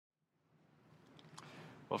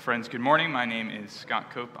Well, friends, good morning. My name is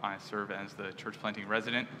Scott Cope. I serve as the church planting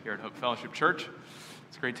resident here at Hope Fellowship Church.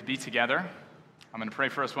 It's great to be together. I'm going to pray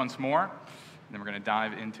for us once more, and then we're going to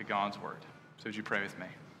dive into God's Word. So would you pray with me?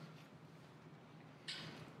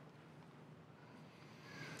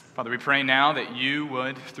 Father, we pray now that you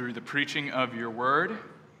would, through the preaching of your Word,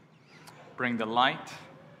 bring the light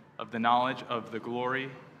of the knowledge of the glory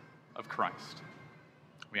of Christ.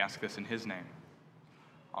 We ask this in his name.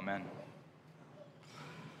 Amen.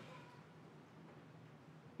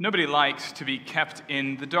 Nobody likes to be kept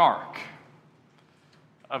in the dark.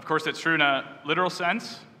 Of course, that's true in a literal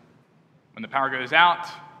sense. When the power goes out,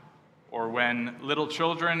 or when little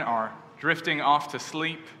children are drifting off to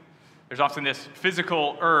sleep, there's often this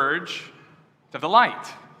physical urge to have the light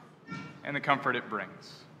and the comfort it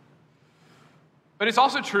brings. But it's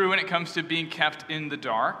also true when it comes to being kept in the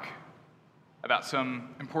dark about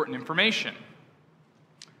some important information.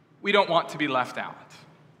 We don't want to be left out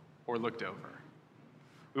or looked over.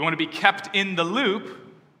 We want to be kept in the loop,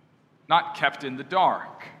 not kept in the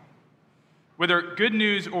dark. Whether good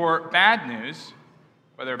news or bad news,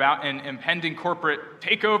 whether about an impending corporate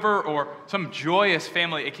takeover or some joyous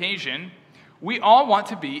family occasion, we all want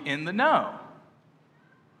to be in the know.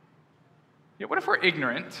 Yet what if we're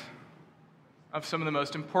ignorant of some of the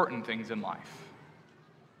most important things in life?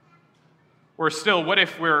 Or still, what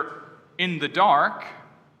if we're in the dark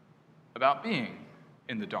about being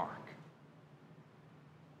in the dark?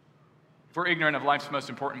 If we're ignorant of life's most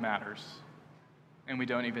important matters, and we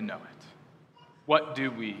don't even know it, what do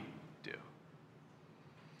we do?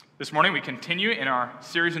 This morning we continue in our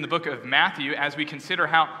series in the book of Matthew as we consider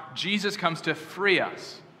how Jesus comes to free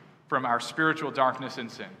us from our spiritual darkness and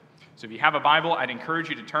sin. So if you have a Bible, I'd encourage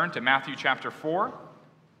you to turn to Matthew chapter 4.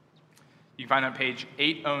 You can find it on page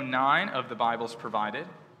 809 of the Bibles provided.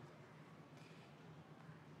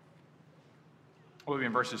 We'll be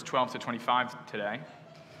in verses 12 to 25 today.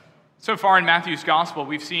 So far in Matthew's gospel,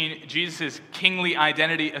 we've seen Jesus' kingly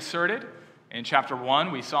identity asserted. In chapter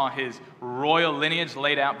 1, we saw his royal lineage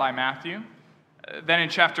laid out by Matthew. Then in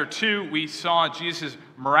chapter 2, we saw Jesus'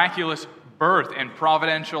 miraculous birth and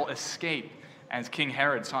providential escape as King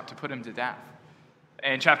Herod sought to put him to death.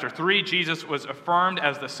 In chapter 3, Jesus was affirmed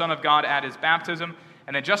as the Son of God at his baptism.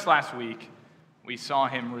 And then just last week, we saw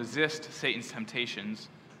him resist Satan's temptations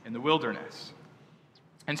in the wilderness.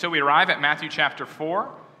 And so we arrive at Matthew chapter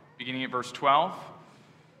 4, beginning at verse 12.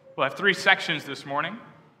 We'll have three sections this morning,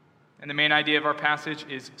 and the main idea of our passage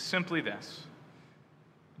is simply this.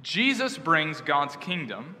 Jesus brings God's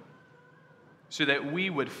kingdom so that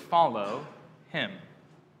we would follow him.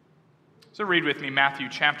 So read with me Matthew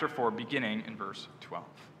chapter 4, beginning in verse 12.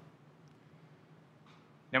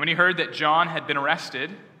 Now when he heard that John had been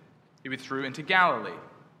arrested, he withdrew into Galilee.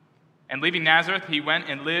 And leaving Nazareth, he went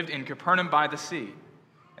and lived in Capernaum by the sea,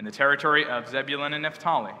 in the territory of Zebulun and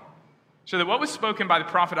Naphtali, so that what was spoken by the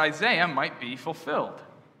prophet Isaiah might be fulfilled.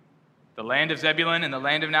 The land of Zebulun and the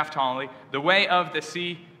land of Naphtali, the way of the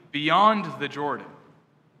sea beyond the Jordan,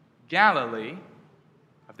 Galilee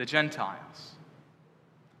of the Gentiles.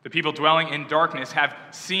 The people dwelling in darkness have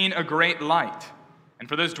seen a great light, and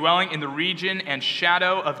for those dwelling in the region and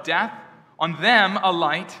shadow of death, on them a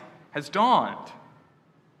light has dawned.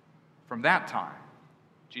 From that time,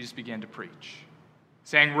 Jesus began to preach,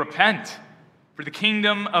 saying, "Repent, for the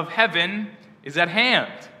kingdom of heaven is at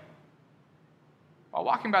hand." While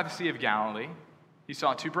walking by the Sea of Galilee, he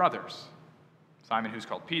saw two brothers, Simon, who's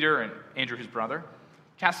called Peter, and Andrew, his brother,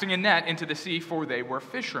 casting a net into the sea, for they were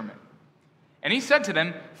fishermen. And he said to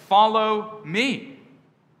them, "Follow me,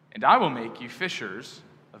 and I will make you fishers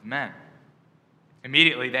of men."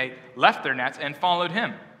 Immediately they left their nets and followed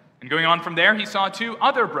him. And going on from there, he saw two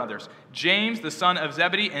other brothers, James, the son of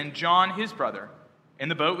Zebedee, and John, his brother, in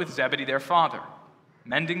the boat with Zebedee their father,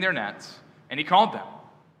 mending their nets, and he called them.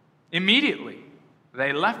 Immediately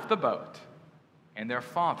they left the boat and their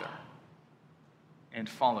father and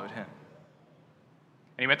followed him.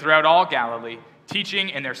 And he went throughout all Galilee, teaching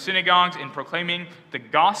in their synagogues and proclaiming the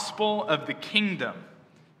gospel of the kingdom,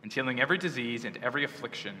 and healing every disease and every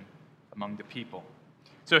affliction among the people.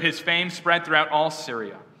 So his fame spread throughout all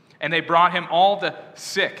Syria, and they brought him all the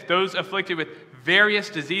sick, those afflicted with various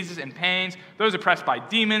diseases and pains, those oppressed by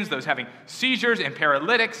demons, those having seizures and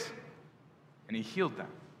paralytics, and he healed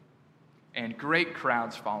them. And great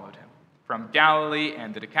crowds followed him from Galilee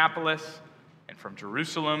and the Decapolis, and from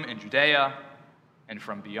Jerusalem and Judea, and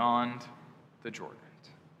from beyond the Jordan.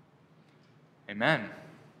 Amen.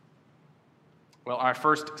 Well, our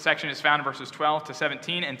first section is found in verses 12 to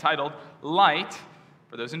 17, entitled Light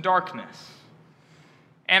for Those in Darkness.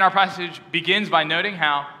 And our passage begins by noting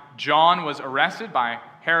how John was arrested by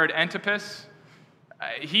Herod Antipas,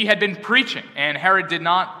 He had been preaching, and Herod did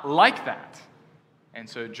not like that. And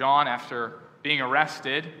so John, after being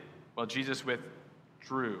arrested, well, Jesus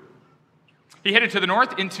withdrew. He headed to the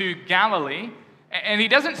north into Galilee, and he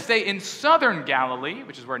doesn't stay in southern Galilee,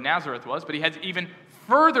 which is where Nazareth was, but he heads even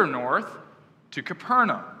further north to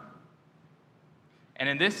Capernaum. And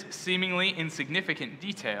in this seemingly insignificant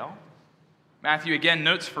detail, Matthew again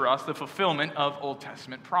notes for us the fulfillment of Old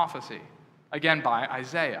Testament prophecy, again by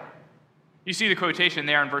Isaiah. You see the quotation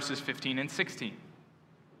there in verses 15 and 16.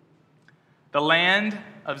 The land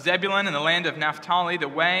of Zebulun and the land of Naphtali, the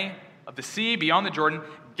way of the sea beyond the Jordan,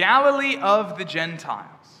 Galilee of the Gentiles.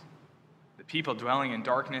 The people dwelling in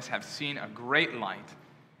darkness have seen a great light,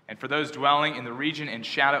 and for those dwelling in the region and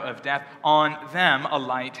shadow of death, on them a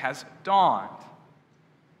light has dawned.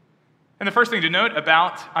 And the first thing to note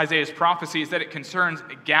about Isaiah's prophecy is that it concerns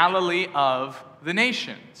Galilee of the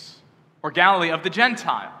nations, or Galilee of the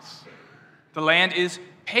Gentiles. The land is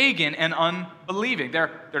pagan and unbelieving.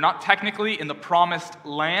 They're not technically in the promised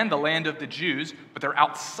land, the land of the Jews, but they're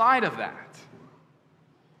outside of that.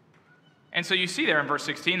 And so you see there in verse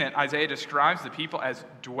 16 that Isaiah describes the people as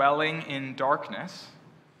dwelling in darkness.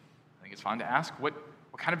 I think it's fine to ask, what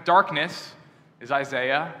kind of darkness is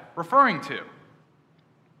Isaiah referring to?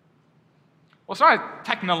 Well, it's not a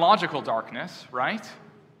technological darkness, right?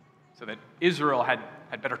 So that Israel had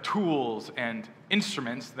better tools and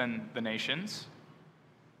instruments than the nations.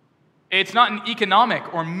 It's not an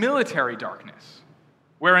economic or military darkness,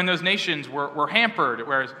 wherein those nations were hampered,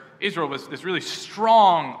 whereas Israel was this really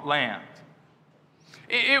strong land.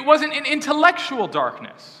 It wasn't an intellectual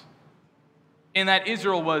darkness, in that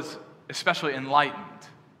Israel was especially enlightened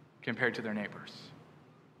compared to their neighbors.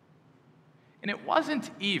 And it wasn't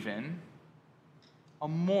even a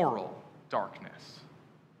moral darkness,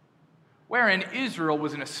 wherein Israel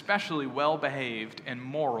was an especially well-behaved and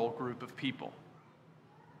moral group of people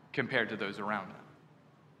compared to those around them.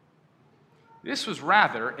 This was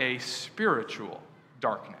rather a spiritual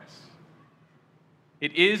darkness.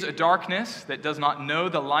 It is a darkness that does not know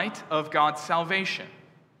the light of God's salvation.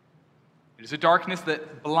 It is a darkness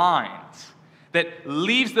that blinds, that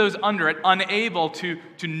leaves those under it unable to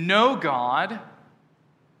know God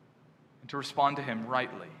and to respond to Him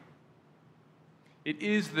rightly. It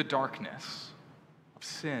is the darkness of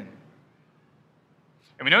sin.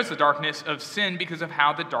 And we know it's the darkness of sin because of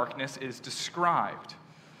how the darkness is described.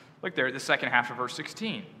 Look there at the second half of verse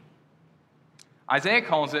 16. Isaiah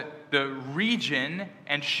calls it the region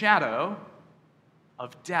and shadow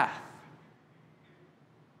of death.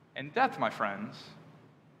 And death, my friends,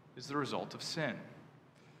 is the result of sin.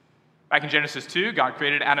 Back in Genesis 2, God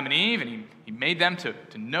created Adam and Eve, and He made them to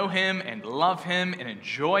know Him and love Him and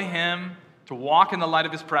enjoy Him, to walk in the light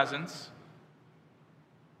of His presence.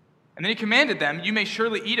 And then He commanded them, you may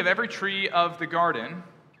surely eat of every tree of the garden,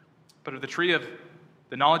 but of the tree of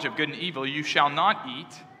the knowledge of good and evil you shall not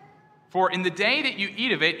eat, for in the day that you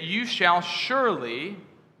eat of it you shall surely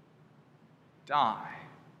die.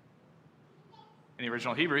 In the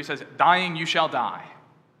original Hebrew, he says, dying you shall die.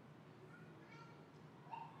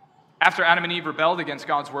 After Adam and Eve rebelled against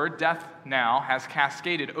God's word, death now has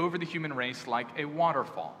cascaded over the human race like a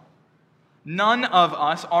waterfall. None of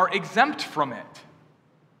us are exempt from it,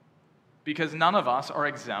 because none of us are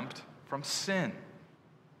exempt from sin.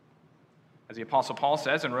 As the Apostle Paul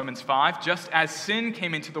says in Romans 5, just as sin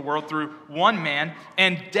came into the world through one man,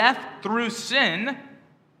 and death through sin,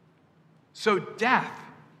 so death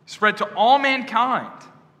spread to all mankind,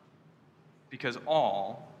 because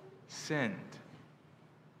all sinned.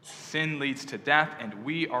 Sin leads to death, and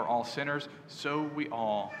we are all sinners, so we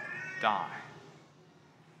all die.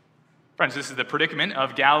 Friends, this is the predicament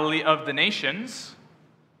of Galilee of the nations,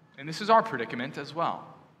 and this is our predicament as well.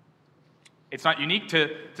 It's not unique to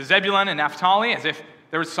Zebulun and Naphtali, as if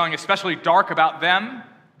there was something especially dark about them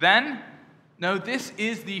then. No, this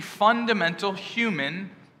is the fundamental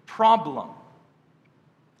human problem.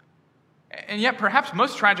 And yet, perhaps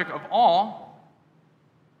most tragic of all,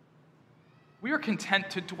 we are content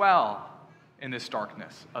to dwell in this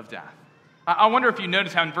darkness of death. I wonder if you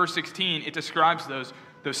notice how in verse 16 it describes those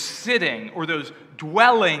sitting or those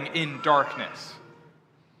dwelling in darkness.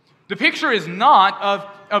 The picture is not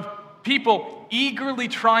of people eagerly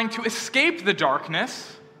trying to escape the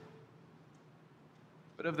darkness,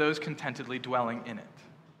 but of those contentedly dwelling in it.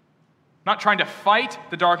 Not trying to fight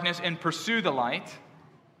the darkness and pursue the light,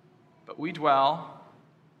 but we dwell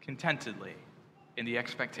contentedly in the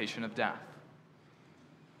expectation of death.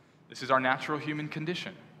 This is our natural human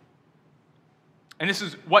condition. And this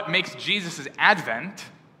is what makes Jesus' advent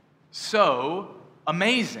so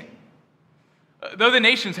amazing. Though the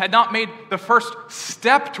nations had not made the first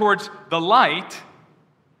step towards the light,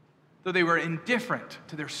 though they were indifferent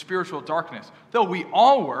to their spiritual darkness, though we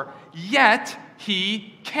all were, yet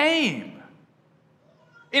he came.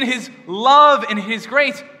 In his love and his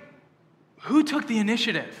grace, who took the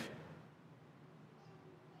initiative?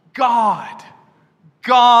 God.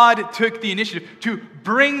 God took the initiative to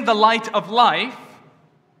bring the light of life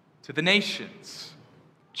to the nations.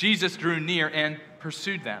 Jesus drew near and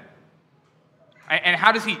pursued them. And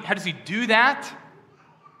how does he do that?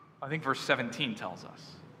 I think verse 17 tells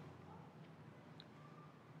us.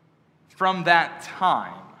 From that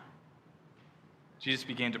time, Jesus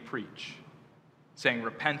began to preach, saying,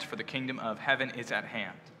 "Repent, for the kingdom of heaven is at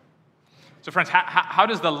hand." So friends, how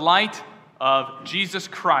does the light of Jesus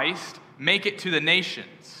Christ make it to the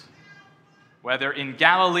nations, whether in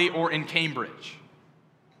Galilee or in Cambridge?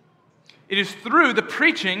 It is through the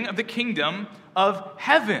preaching of the kingdom of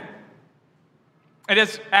heaven. And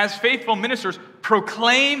as faithful ministers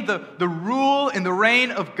proclaim the rule and the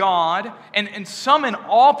reign of God and summon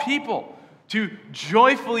all people to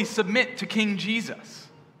joyfully submit to King Jesus,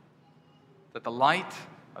 that the light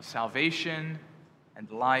of salvation and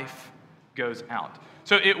life goes out.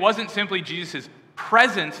 So it wasn't simply Jesus'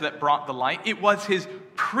 presence that brought the light, it was his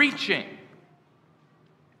preaching.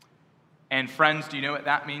 And friends, do you know what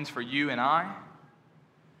that means for you and I?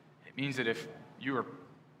 It means that if you are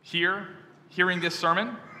here hearing this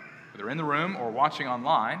sermon, whether in the room or watching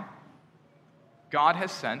online, God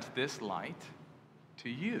has sent this light to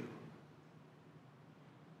you.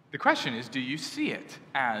 The question is, do you see it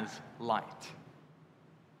as light?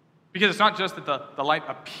 Because it's not just that the light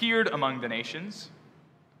appeared among the nations.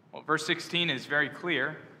 Well, verse 16 is very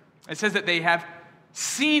clear. It says that they have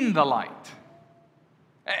seen the light.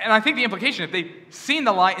 And I think the implication, if they've seen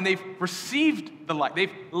the light and they've received the light,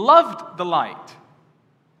 they've loved the light.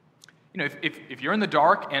 You know, if you're in the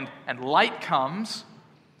dark and light comes,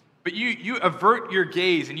 but you avert your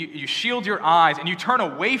gaze and you shield your eyes and you turn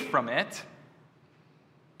away from it,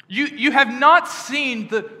 you have not seen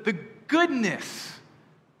the goodness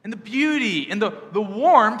and the beauty and the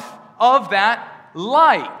warmth of that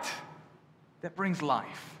light that brings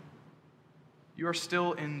life. You are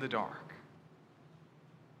still in the dark.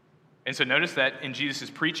 And so notice that in Jesus'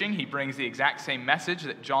 preaching, he brings the exact same message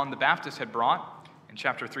that John the Baptist had brought in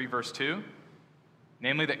chapter 3, verse 2,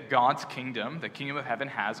 namely that God's kingdom, the kingdom of heaven,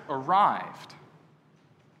 has arrived.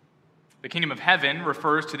 The kingdom of heaven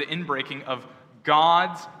refers to the inbreaking of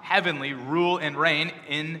God's heavenly rule and reign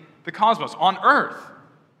in the cosmos, on earth.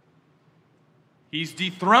 He's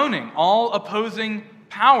dethroning all opposing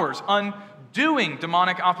powers, undoing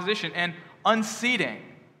demonic opposition, and unseating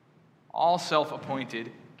all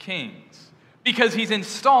self-appointed kings, because he's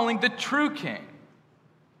installing the true king,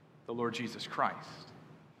 the Lord Jesus Christ.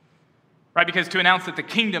 Right? Because to announce that the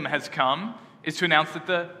kingdom has come is to announce that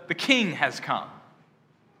the king has come.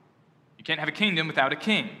 You can't have a kingdom without a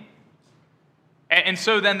king. And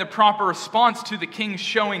so then the proper response to the king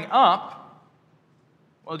showing up,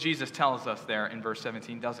 well, Jesus tells us there in verse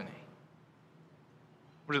 17, doesn't he?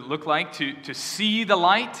 What does it look like to see the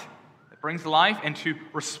light that brings life and to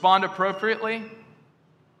respond appropriately?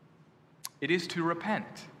 It is to repent.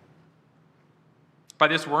 By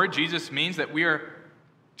this word, Jesus means that we are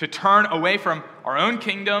to turn away from our own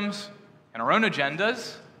kingdoms and our own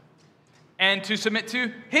agendas and to submit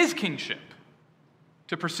to his kingship,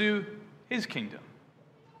 to pursue his kingdom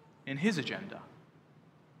and his agenda.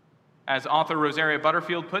 As author Rosaria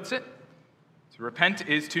Butterfield puts it, to repent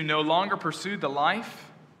is to no longer pursue the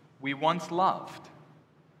life we once loved.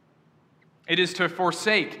 It is to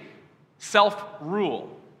forsake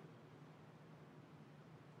self-rule.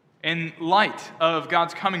 In light of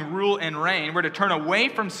God's coming rule and reign, we're to turn away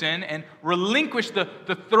from sin and relinquish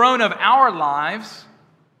the throne of our lives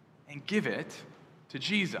and give it to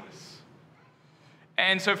Jesus.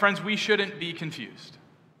 And so, friends, we shouldn't be confused.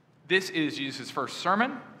 This is Jesus' first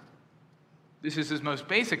sermon. This is his most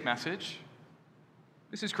basic message.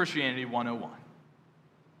 This is Christianity 101.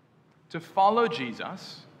 To follow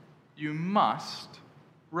Jesus, you must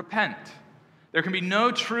repent. There can be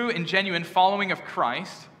no true and genuine following of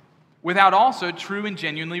Christ without also true and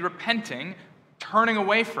genuinely repenting, turning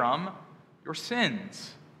away from your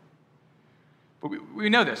sins. But we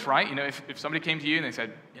know this, right? You know, if somebody came to you and they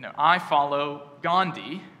said, you know, I follow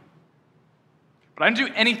Gandhi, but I don't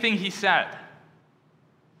do anything he said.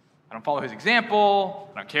 I don't follow his example.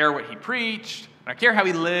 I don't care what he preached. I don't care how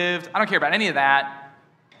he lived. I don't care about any of that.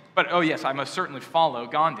 But, oh yes, I most certainly follow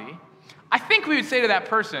Gandhi. I think we would say to that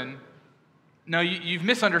person, no, you've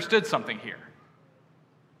misunderstood something here.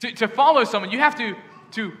 To follow someone, you have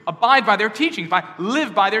to abide by their teachings,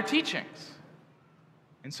 live by their teachings.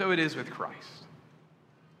 And so it is with Christ.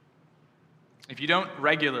 if you don't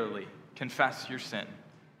regularly confess your sin,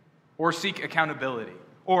 or seek accountability,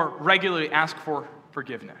 or regularly ask for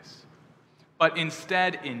forgiveness, but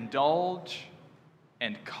instead indulge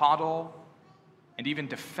and coddle and even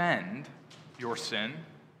defend your sin,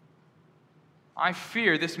 I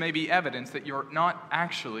fear this may be evidence that you're not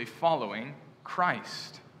actually following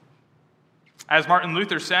Christ. As Martin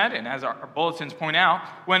Luther said, and as our bulletins point out,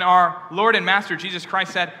 when our Lord and Master Jesus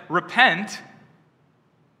Christ said, "Repent,"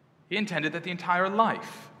 he intended that the entire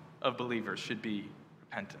life of believers should be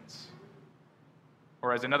repentance.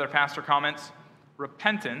 Or as another pastor comments,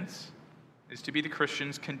 repentance is to be the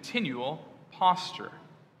Christian's continual posture.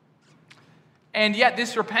 And yet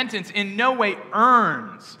this repentance in no way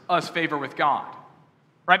earns us favor with God.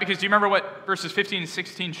 Right? Because do you remember what verses 15 and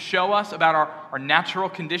 16 show us about our natural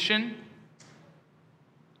condition?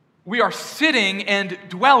 We are sitting and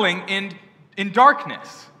dwelling in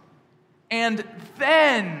darkness. And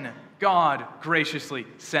then God graciously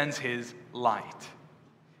sends his light.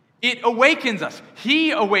 It awakens us.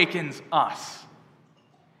 He awakens us.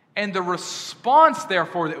 And the response,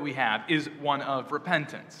 therefore, that we have is one of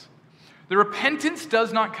repentance. The repentance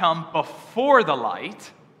does not come before the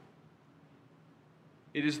light.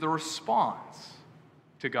 It is the response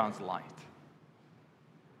to God's light.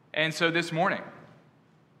 And so this morning,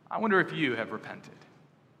 I wonder if you have repented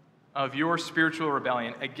of your spiritual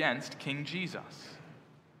rebellion against King Jesus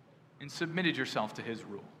and submitted yourself to his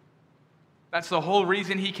rule. That's the whole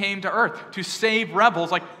reason he came to earth, to save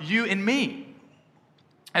rebels like you and me.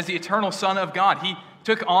 As the eternal Son of God, he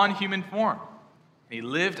took on human form. He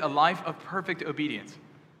lived a life of perfect obedience.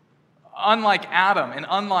 Unlike Adam and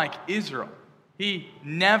unlike Israel, he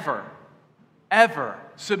never, ever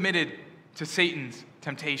submitted to Satan's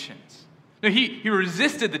temptations. No, he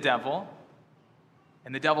resisted the devil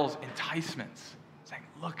and the devil's enticements, saying,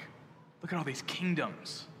 look at all these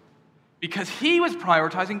kingdoms. Because he was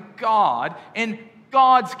prioritizing God and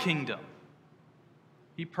God's kingdom.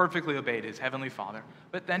 He perfectly obeyed his heavenly Father,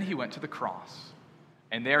 but then he went to the cross.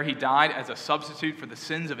 And there he died as a substitute for the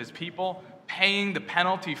sins of his people, paying the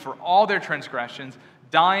penalty for all their transgressions,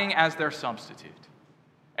 dying as their substitute.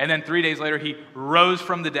 And then 3 days later, he rose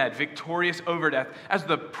from the dead, victorious over death, as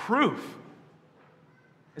the proof,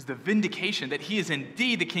 as the vindication that he is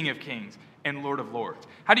indeed the King of Kings and Lord of Lords.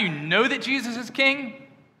 How do you know that Jesus is King?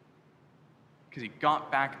 Because he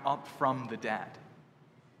got back up from the dead.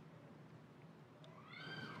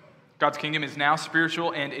 God's kingdom is now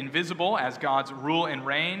spiritual and invisible as God's rule and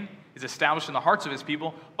reign is established in the hearts of his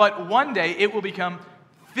people. But one day it will become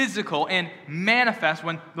physical and manifest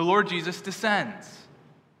when the Lord Jesus descends.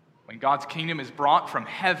 When God's kingdom is brought from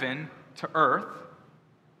heaven to earth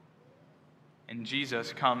and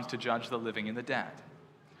Jesus comes to judge the living and the dead.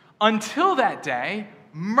 Until that day,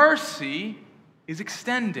 mercy is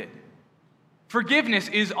extended. Forgiveness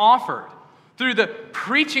is offered. Through the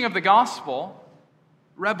preaching of the gospel,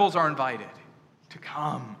 rebels are invited to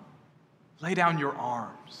come, lay down your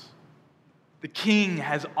arms. The king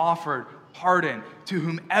has offered pardon to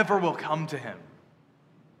whomever will come to him.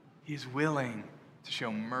 He is willing to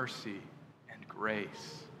show mercy and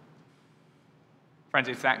grace. Friends,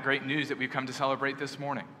 it's that great news that we've come to celebrate this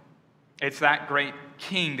morning. It's that great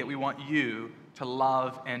king that we want you to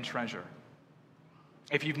love and treasure.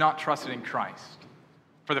 If you've not trusted in Christ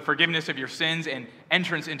for the forgiveness of your sins and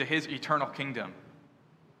entrance into his eternal kingdom,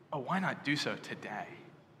 why not do so today?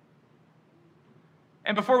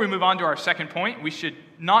 And before we move on to our second point, we should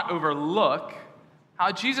not overlook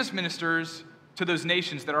how Jesus ministers to those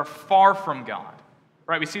nations that are far from God.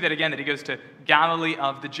 Right? We see that again, that he goes to Galilee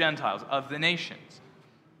of the Gentiles, of the nations.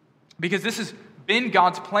 Because this has been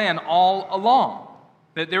God's plan all along,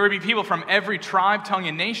 that there would be people from every tribe, tongue,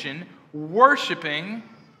 and nation worshiping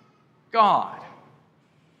God.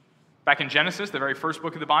 Back in Genesis, the very first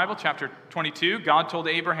book of the Bible, chapter 22, God told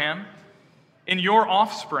Abraham, "In your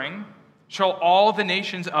offspring shall all the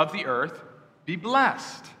nations of the earth be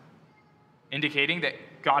blessed," indicating that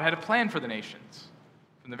God had a plan for the nations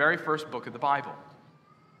from the very first book of the Bible.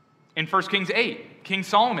 In 1 Kings 8, King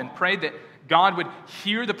Solomon prayed that God would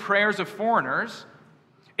hear the prayers of foreigners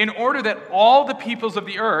in order that all the peoples of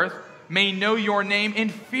the earth may know your name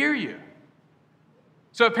and fear you.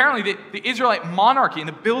 So apparently the Israelite monarchy and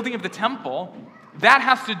the building of the temple, that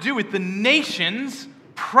has to do with the nations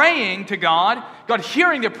praying to God, God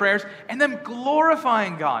hearing their prayers, and them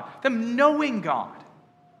glorifying God, them knowing God.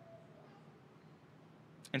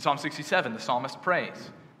 In Psalm 67, the psalmist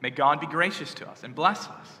prays, "May God be gracious to us and bless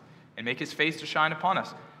us and make his face to shine upon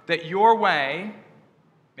us, that your way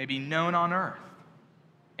may be known on earth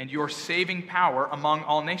and your saving power among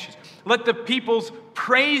all nations. Let the peoples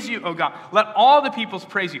praise you, O God. Let all the peoples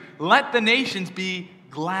praise you. Let the nations be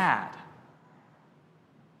glad.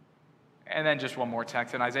 And then just one more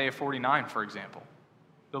text in Isaiah 49, for example.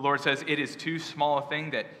 The Lord says, it is too small a thing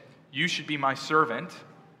that you should be my servant,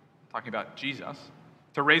 talking about Jesus,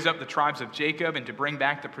 to raise up the tribes of Jacob and to bring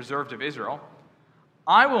back the preserved of Israel.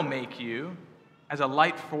 I will make you as a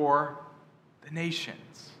light for the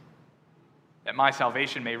nations, that my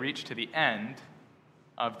salvation may reach to the end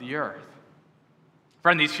of the earth.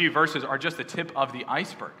 Friend, these few verses are just the tip of the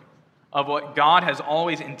iceberg of what God has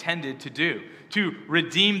always intended to do, to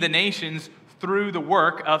redeem the nations through the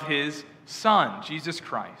work of his Son, Jesus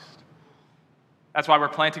Christ. That's why we're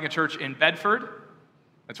planting a church in Bedford.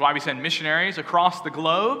 That's why we send missionaries across the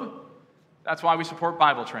globe. That's why we support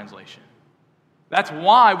Bible translation. That's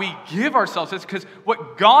why we give ourselves this, because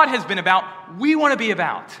what God has been about, we want to be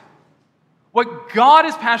about. What God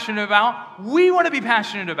is passionate about, we want to be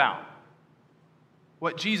passionate about.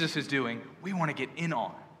 What Jesus is doing, we want to get in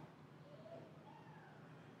on.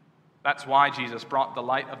 That's why Jesus brought the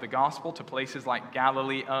light of the gospel to places like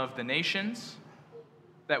Galilee of the nations,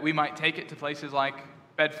 that we might take it to places like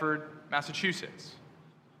Bedford, Massachusetts,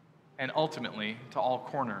 and ultimately to all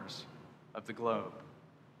corners of the globe.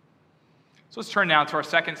 So let's turn now to our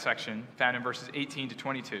second section, found in verses 18 to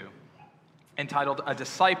 22, entitled A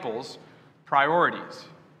Disciple's Priorities.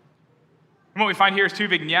 And what we find here is two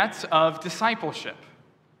vignettes of discipleship.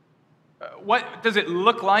 What does it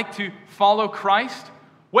look like to follow Christ?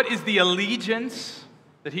 What is the allegiance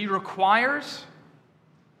that he requires?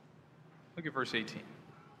 Look at verse 18.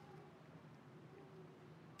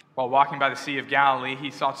 While walking by the Sea of Galilee,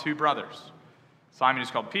 he saw two brothers, Simon,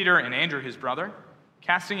 who's called Peter, and Andrew, his brother,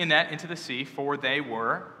 casting a net into the sea, for they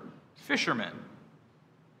were fishermen.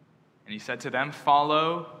 And he said to them,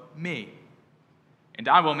 "Follow me, and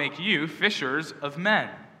I will make you fishers of men."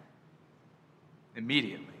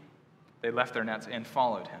 Immediately, they left their nets and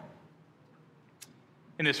followed him.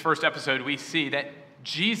 In this first episode, we see that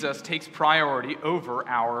Jesus takes priority over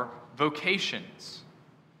our vocations.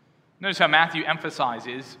 Notice how Matthew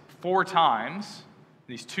emphasizes 4 times,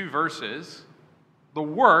 in these 2 verses, the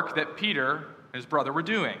work that Peter and his brother were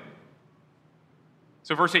doing.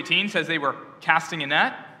 So verse 18 says they were casting a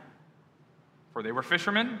net, for they were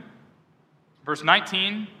fishermen. Verse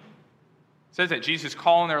 19 says that Jesus'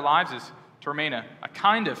 call in their lives is to remain a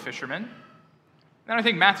kind of fisherman. And I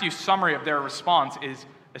think Matthew's summary of their response is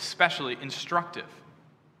especially instructive.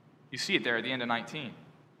 You see it there at the end of 19.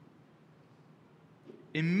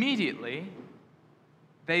 Immediately,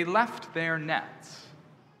 they left their nets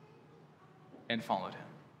and followed him.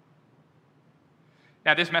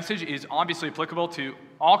 Now, this message is obviously applicable to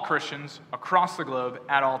all Christians across the globe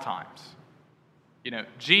at all times. You know,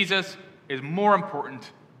 Jesus is more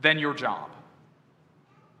important than your job.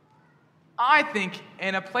 I think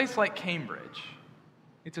in a place like Cambridge,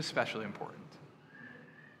 it's especially important.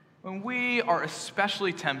 When we are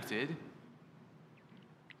especially tempted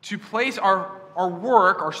to place our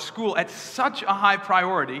work, our school, at such a high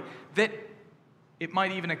priority that it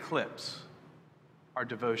might even eclipse our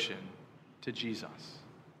devotion to Jesus.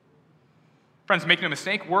 Friends, make no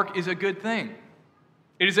mistake, work is a good thing.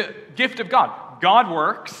 It is a gift of God. God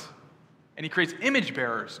works, and he creates image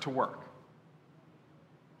bearers to work.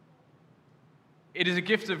 It is a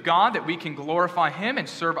gift of God that we can glorify him and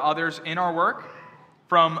serve others in our work,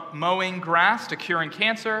 from mowing grass to curing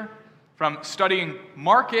cancer, from studying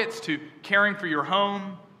markets to caring for your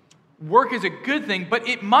home. Work is a good thing, but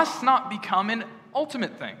it must not become an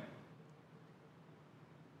ultimate thing.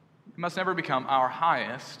 It must never become our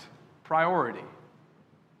highest priority. You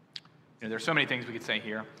know, there's so many things we could say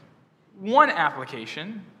here. One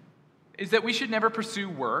application is that we should never pursue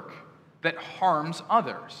work that harms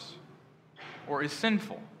others or is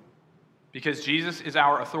sinful. Because Jesus is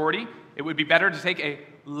our authority, it would be better to take a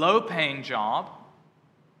low-paying job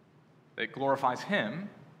that glorifies him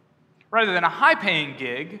rather than a high-paying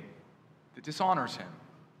gig that dishonors him.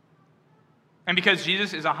 And because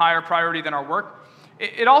Jesus is a higher priority than our work,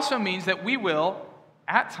 it also means that we will,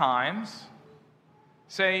 at times,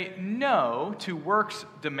 say no to work's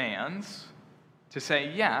demands to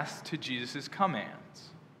say yes to Jesus' commands.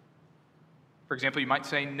 For example, you might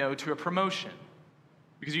say no to a promotion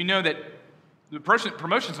because you know that the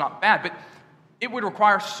promotion's not bad, but it would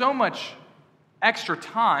require so much extra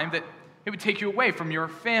time that it would take you away from your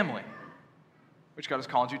family, which God has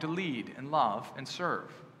called you to lead and love and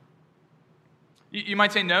serve. You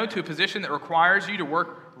might say no to a position that requires you to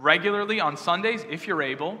work regularly on Sundays, if you're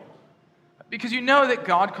able, because you know that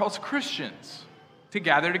God calls Christians to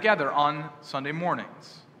gather together on Sunday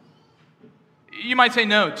mornings. You might say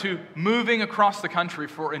no to moving across the country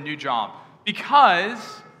for a new job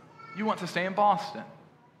because you want to stay in Boston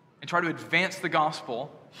and try to advance the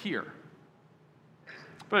gospel here.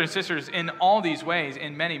 Brothers and sisters, in all these ways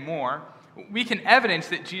and many more, we can evidence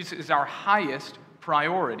that Jesus is our highest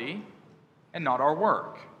priority and not our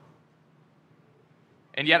work.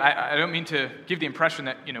 And yet, I don't mean to give the impression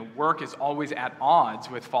that, work is always at odds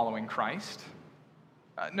with following Christ.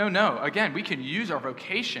 No. Again, we can use our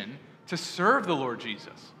vocation to serve the Lord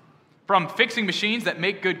Jesus. From fixing machines that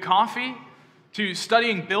make good coffee to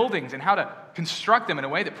studying buildings and how to construct them in a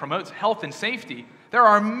way that promotes health and safety, there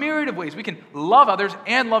are a myriad of ways we can love others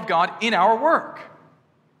and love God in our work.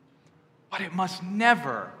 But it must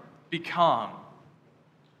never become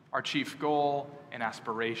our chief goal and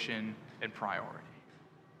aspiration and priority.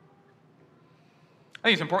 I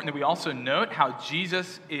think it's important that we also note how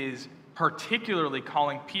Jesus is particularly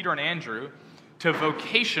calling Peter and Andrew to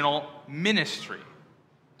vocational ministry.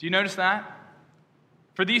 Do you notice that?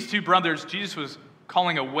 For these two brothers, Jesus was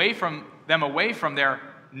calling away from their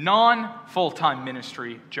non-full-time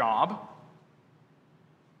ministry job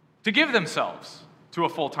to give themselves to a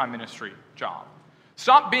full-time ministry job.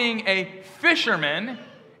 Stop being a fisherman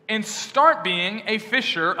and start being a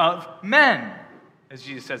fisher of men, as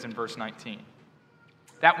Jesus says in verse 19.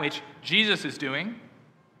 That which Jesus is doing,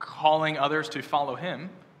 calling others to follow him,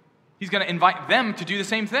 he's going to invite them to do the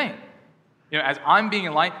same thing. As I'm being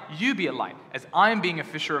a light, you be a light. As I'm being a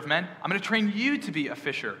fisher of men, I'm going to train you to be a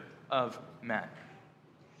fisher of men.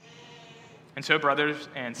 And so, brothers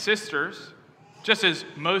and sisters, just as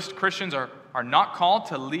most Christians are not called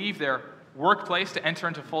to leave their workplace to enter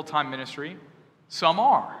into full-time ministry, some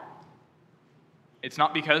are. It's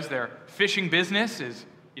not because their fishing business is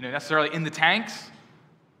necessarily in the tanks.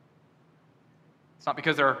 It's not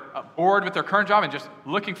because they're bored with their current job and just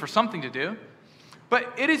looking for something to do.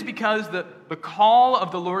 But it is because the call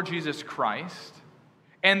of the Lord Jesus Christ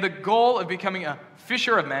and the goal of becoming a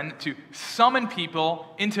fisher of men to summon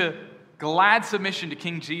people into glad submission to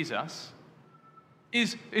King Jesus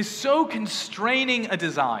is so constraining a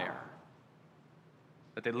desire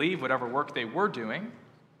that they leave whatever work they were doing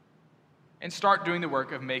and start doing the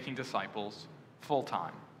work of making disciples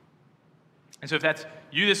full-time. And so if that's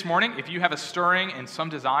you this morning, if you have a stirring and some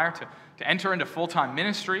desire to enter into full-time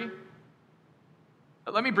ministry,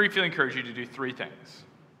 let me briefly encourage you to do three things.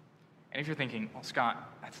 And if you're thinking, well,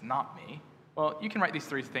 Scott, that's not me, well, you can write these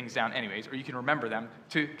three things down anyways, or you can remember them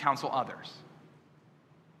to counsel others.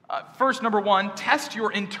 First, number one, test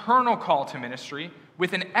your internal call to ministry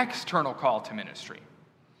with an external call to ministry.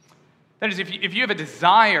 That is, if you have a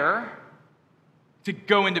desire to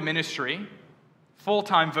go into ministry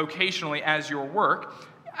full-time vocationally as your work,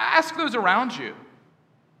 ask those around you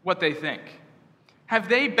what they think. Have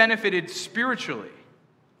they benefited spiritually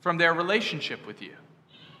from their relationship with you?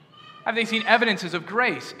 Have they seen evidences of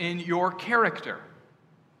grace in your character?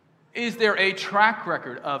 Is there a track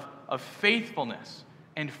record of faithfulness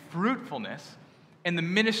and fruitfulness in the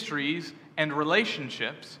ministries and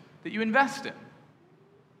relationships that you invest in?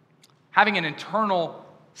 Having an internal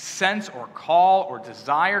sense or call or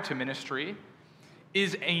desire to ministry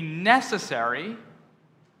is a necessary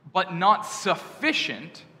but not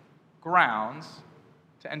sufficient grounds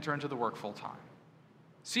to enter into the work full time.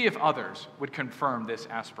 See if others would confirm this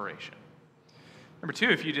aspiration. Number two,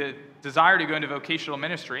 if you desire to go into vocational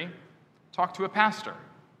ministry, talk to a pastor.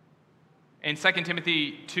 In 2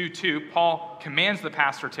 Timothy 2:2, Paul commands the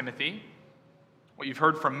pastor Timothy, what you've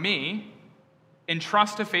heard from me,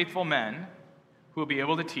 entrust to faithful men who will be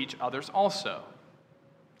able to teach others also.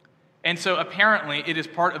 And so apparently it is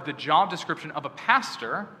part of the job description of a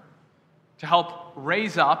pastor to help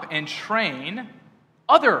raise up and train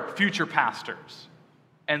other future pastors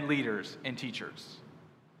and leaders and teachers.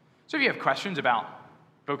 So if you have questions about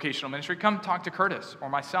vocational ministry, come talk to Curtis or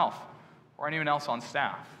myself or anyone else on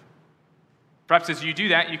staff. Perhaps as you do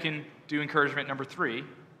that, you can do encouragement number 3,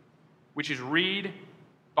 which is read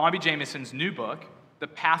Bobby Jameson's new book, The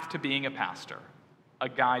Path to Being a Pastor, A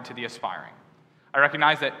Guide to the Aspiring. I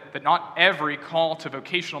recognize that not every call to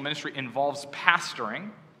vocational ministry involves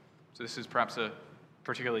pastoring, so this is perhaps a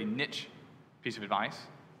particularly niche piece of advice.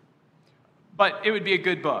 But it would be a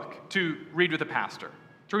good book to read with a pastor,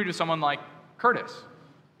 to read with someone like Curtis.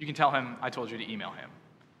 You can tell him I told you to email him.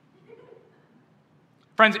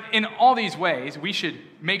 Friends, in all these ways, we should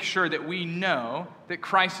make sure that we know that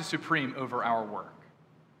Christ is supreme over our work.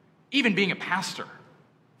 Even being a pastor,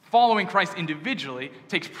 following Christ individually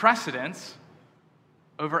takes precedence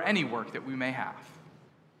over any work that we may have.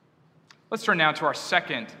 Let's turn now to our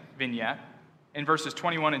second vignette in verses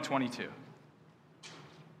 21 and 22.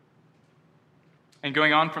 And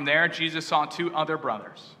going on from there, Jesus saw two other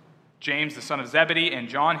brothers, James the son of Zebedee and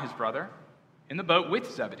John his brother, in the boat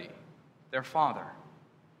with Zebedee, their father,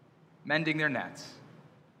 mending their nets.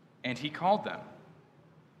 And he called them.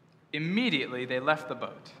 Immediately they left the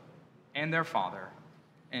boat and their father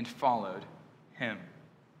and followed him.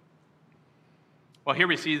 Well, here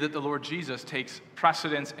we see that the Lord Jesus takes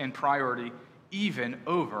precedence and priority even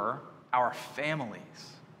over our families.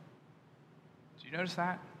 Do you notice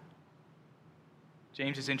that?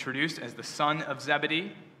 James is introduced as the son of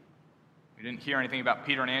Zebedee. We didn't hear anything about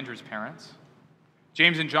Peter and Andrew's parents.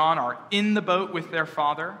 James and John are in the boat with their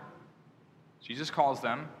father. Jesus calls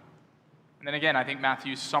them. And then again, I think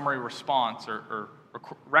Matthew's summary response or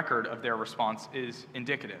record of their response is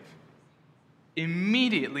indicative.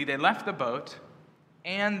 Immediately they left the boat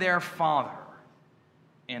and their father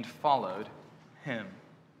and followed him.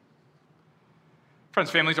 Friends,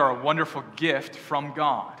 families are a wonderful gift from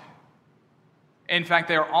God. In fact,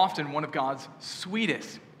 they are often one of God's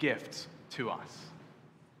sweetest gifts to us.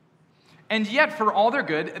 And yet, for all their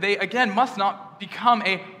good, they again must not become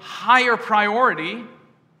a higher priority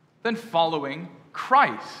than following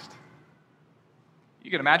Christ. You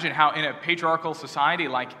can imagine how in a patriarchal society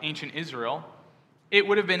like ancient Israel, it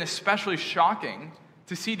would have been especially shocking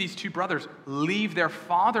to see these two brothers leave their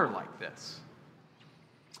father like this.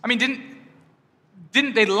 I mean,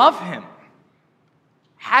 didn't they love him?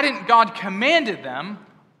 Hadn't God commanded them,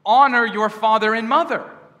 honor your father and mother?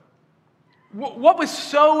 What was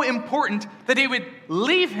so important that they would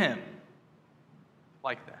leave him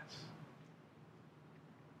like this?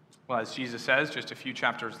 Well, as Jesus says just a few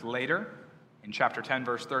chapters later, in chapter 10,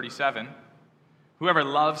 verse 37, whoever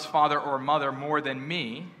loves father or mother more than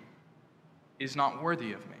me is not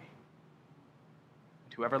worthy of me.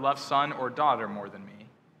 And whoever loves son or daughter more than me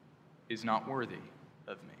is not worthy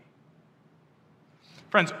of me.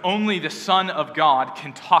 Friends, only the Son of God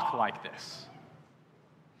can talk like this.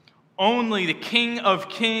 Only the King of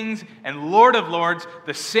Kings and Lord of Lords,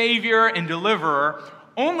 the Savior and Deliverer,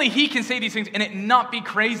 only he can say these things and it not be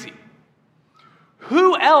crazy.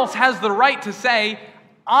 Who else has the right to say,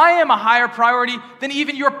 I am a higher priority than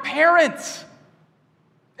even your parents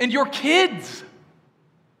and your kids?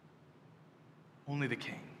 Only the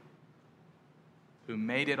King, who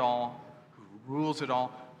made it all, who rules it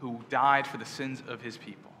all, who died for the sins of his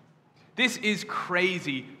people. This is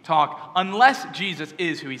crazy talk, unless Jesus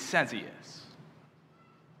is who he says he is.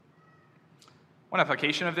 One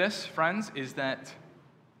application of this, friends, is that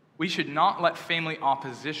we should not let family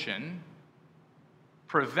opposition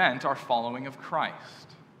prevent our following of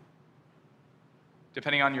Christ.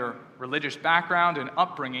 Depending on your religious background and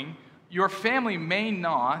upbringing, your family may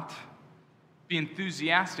not be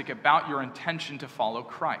enthusiastic about your intention to follow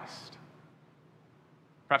Christ.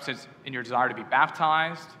 Perhaps it's in your desire to be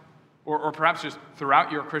baptized, or perhaps just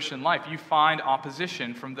throughout your Christian life, you find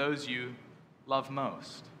opposition from those you love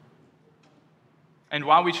most. And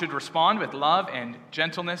while we should respond with love and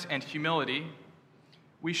gentleness and humility,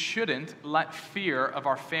 we shouldn't let fear of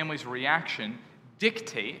our family's reaction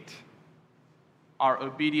dictate our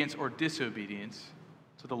obedience or disobedience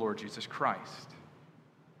to the Lord Jesus Christ.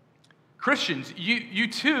 Christians, you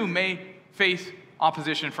too may face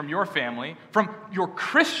opposition from your family, from your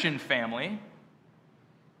Christian family,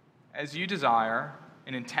 as you desire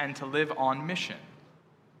and intend to live on mission.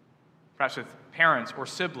 Perhaps with parents or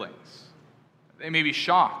siblings. They may be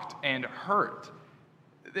shocked and hurt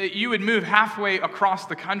that you would move halfway across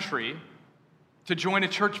the country to join a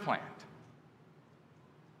church plant.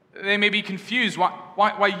 They may be confused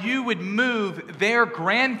why you would move their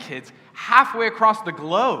grandkids halfway across the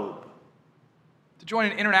globe to join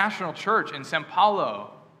an international church in Sao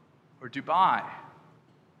Paulo or Dubai.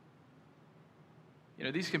 You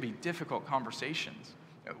know, these can be difficult conversations.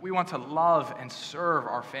 We want to love and serve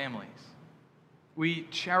our families. We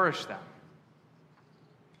cherish them.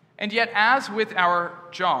 And yet, as with our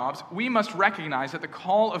jobs, we must recognize that the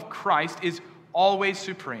call of Christ is always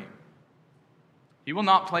supreme. He will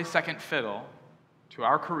not play second fiddle to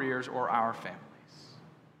our careers or our families.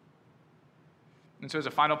 And so as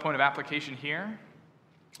a final point of application here,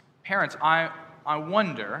 parents, I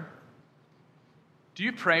wonder, do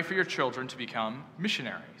you pray for your children to become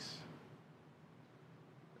missionaries?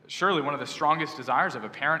 Surely one of the strongest desires of a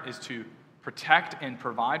parent is to protect and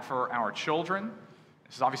provide for our children.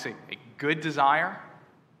 This is obviously a good desire.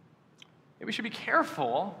 Yet we should be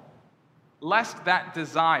careful lest that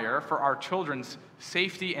desire for our children's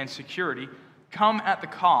safety and security come at the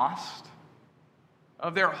cost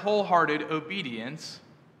of their wholehearted obedience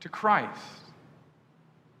to Christ.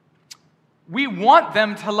 We want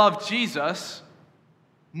them to love Jesus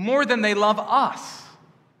more than they love us.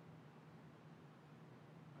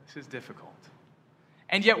 This is difficult.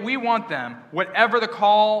 And yet we want them, whatever the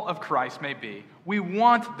call of Christ may be, we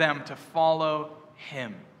want them to follow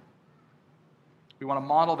him. We want to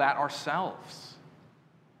model that ourselves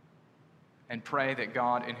and pray that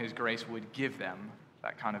God in his grace would give them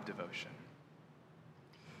that kind of devotion.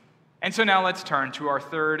 And so now let's turn to our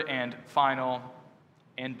third and final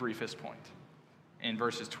and briefest point in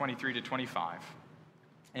verses 23 to 25,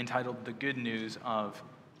 entitled The Good News of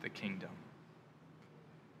the Kingdom.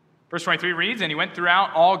 Verse 23 reads, "And he went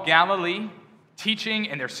throughout all Galilee, teaching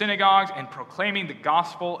in their synagogues and proclaiming the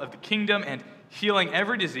gospel of the kingdom and healing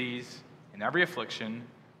every disease and every affliction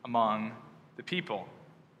among the people."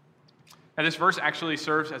 Now, this verse actually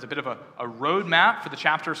serves as a bit of a roadmap for the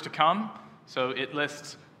chapters to come. So it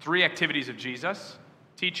lists 3 activities of Jesus: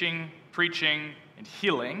 teaching, preaching, and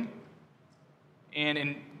healing. And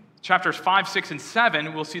in chapters 5, 6, and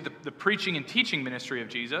 7, we'll see the preaching and teaching ministry of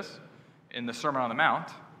Jesus in the Sermon on the Mount.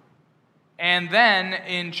 And then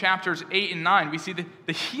in chapters 8 and 9, we see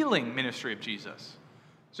the healing ministry of Jesus.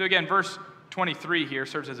 So again, verse 23 here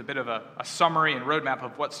serves as a bit of a summary and roadmap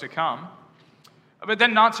of what's to come. But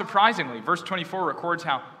then, not surprisingly, verse 24 records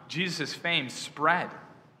how Jesus' fame spread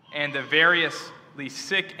and the variously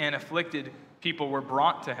sick and afflicted people were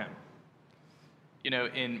brought to him. You know,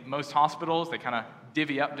 in most hospitals, they kind of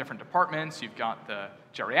divvy up different departments. You've got the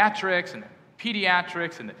geriatrics and the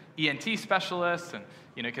pediatrics and the ENT specialists, and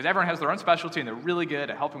because everyone has their own specialty and they're really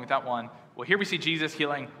good at helping with that one. Well, here we see Jesus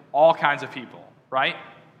healing all kinds of people, right?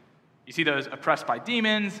 You see those oppressed by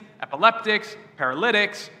demons, epileptics,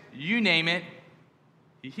 paralytics, you name it,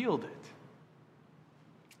 he healed it.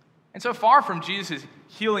 And so far from Jesus'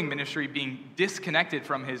 healing ministry being disconnected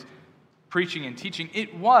from his preaching and teaching,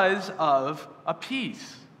 it was of a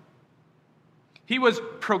piece. He was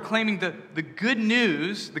proclaiming the good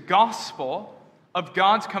news, the gospel of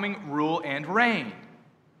God's coming rule and reign.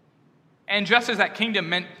 And just as that kingdom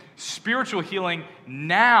meant spiritual healing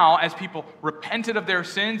now as people repented of their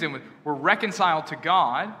sins and were reconciled to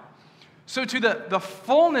God, so to the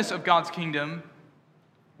fullness of God's kingdom,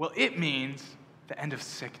 well, it means the end of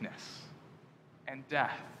sickness and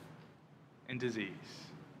death and disease.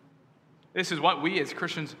 This is what we as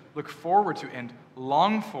Christians look forward to and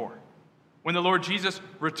long for. When the Lord Jesus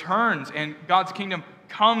returns and God's kingdom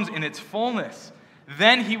comes in its fullness,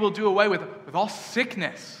 then he will do away with all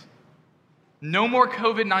sickness. No more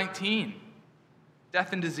COVID-19.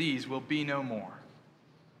 Death and disease will be no more.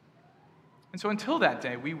 And so until that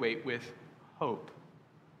day, we wait with hope.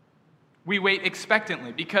 We wait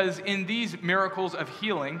expectantly, because in these miracles of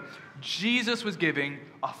healing, Jesus was giving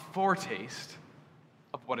a foretaste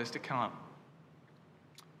of what is to come.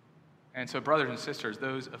 And so, brothers and sisters,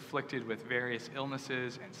 those afflicted with various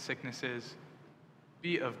illnesses and sicknesses,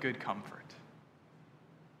 be of good comfort.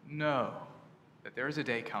 Know that there is a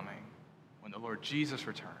day coming when the Lord Jesus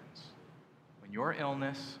returns, when your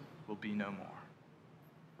illness will be no more,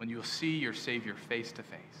 when you will see your Savior face to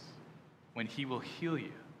face, when he will heal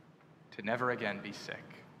you to never again be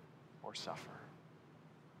sick or suffer.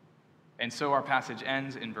 And so our passage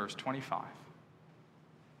ends in verse 25.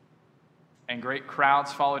 And great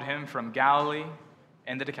crowds followed him from Galilee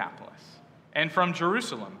and the Decapolis, and from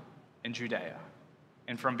Jerusalem and Judea,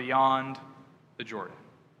 and from beyond the Jordan.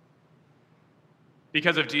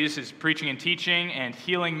 Because of Jesus' preaching and teaching and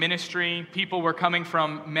healing ministry, people were coming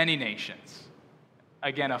from many nations.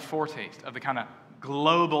 Again, a foretaste of the kind of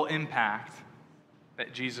global impact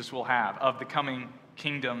that Jesus will have, of the coming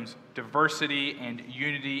kingdom's diversity and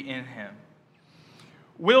unity in him.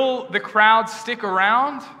 Will the crowd stick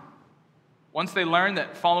around once they learn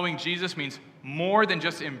that following Jesus means more than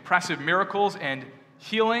just impressive miracles and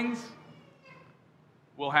healings?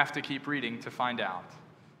 We'll have to keep reading to find out.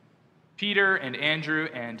 Peter and Andrew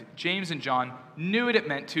and James and John knew what it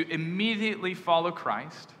meant to immediately follow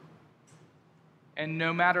Christ, and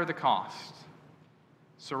no matter the cost,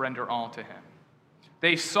 surrender all to him.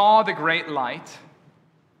 They saw the great light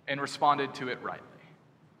and responded to it rightly.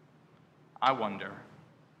 I wonder,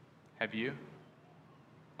 have you?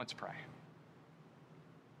 Let's pray.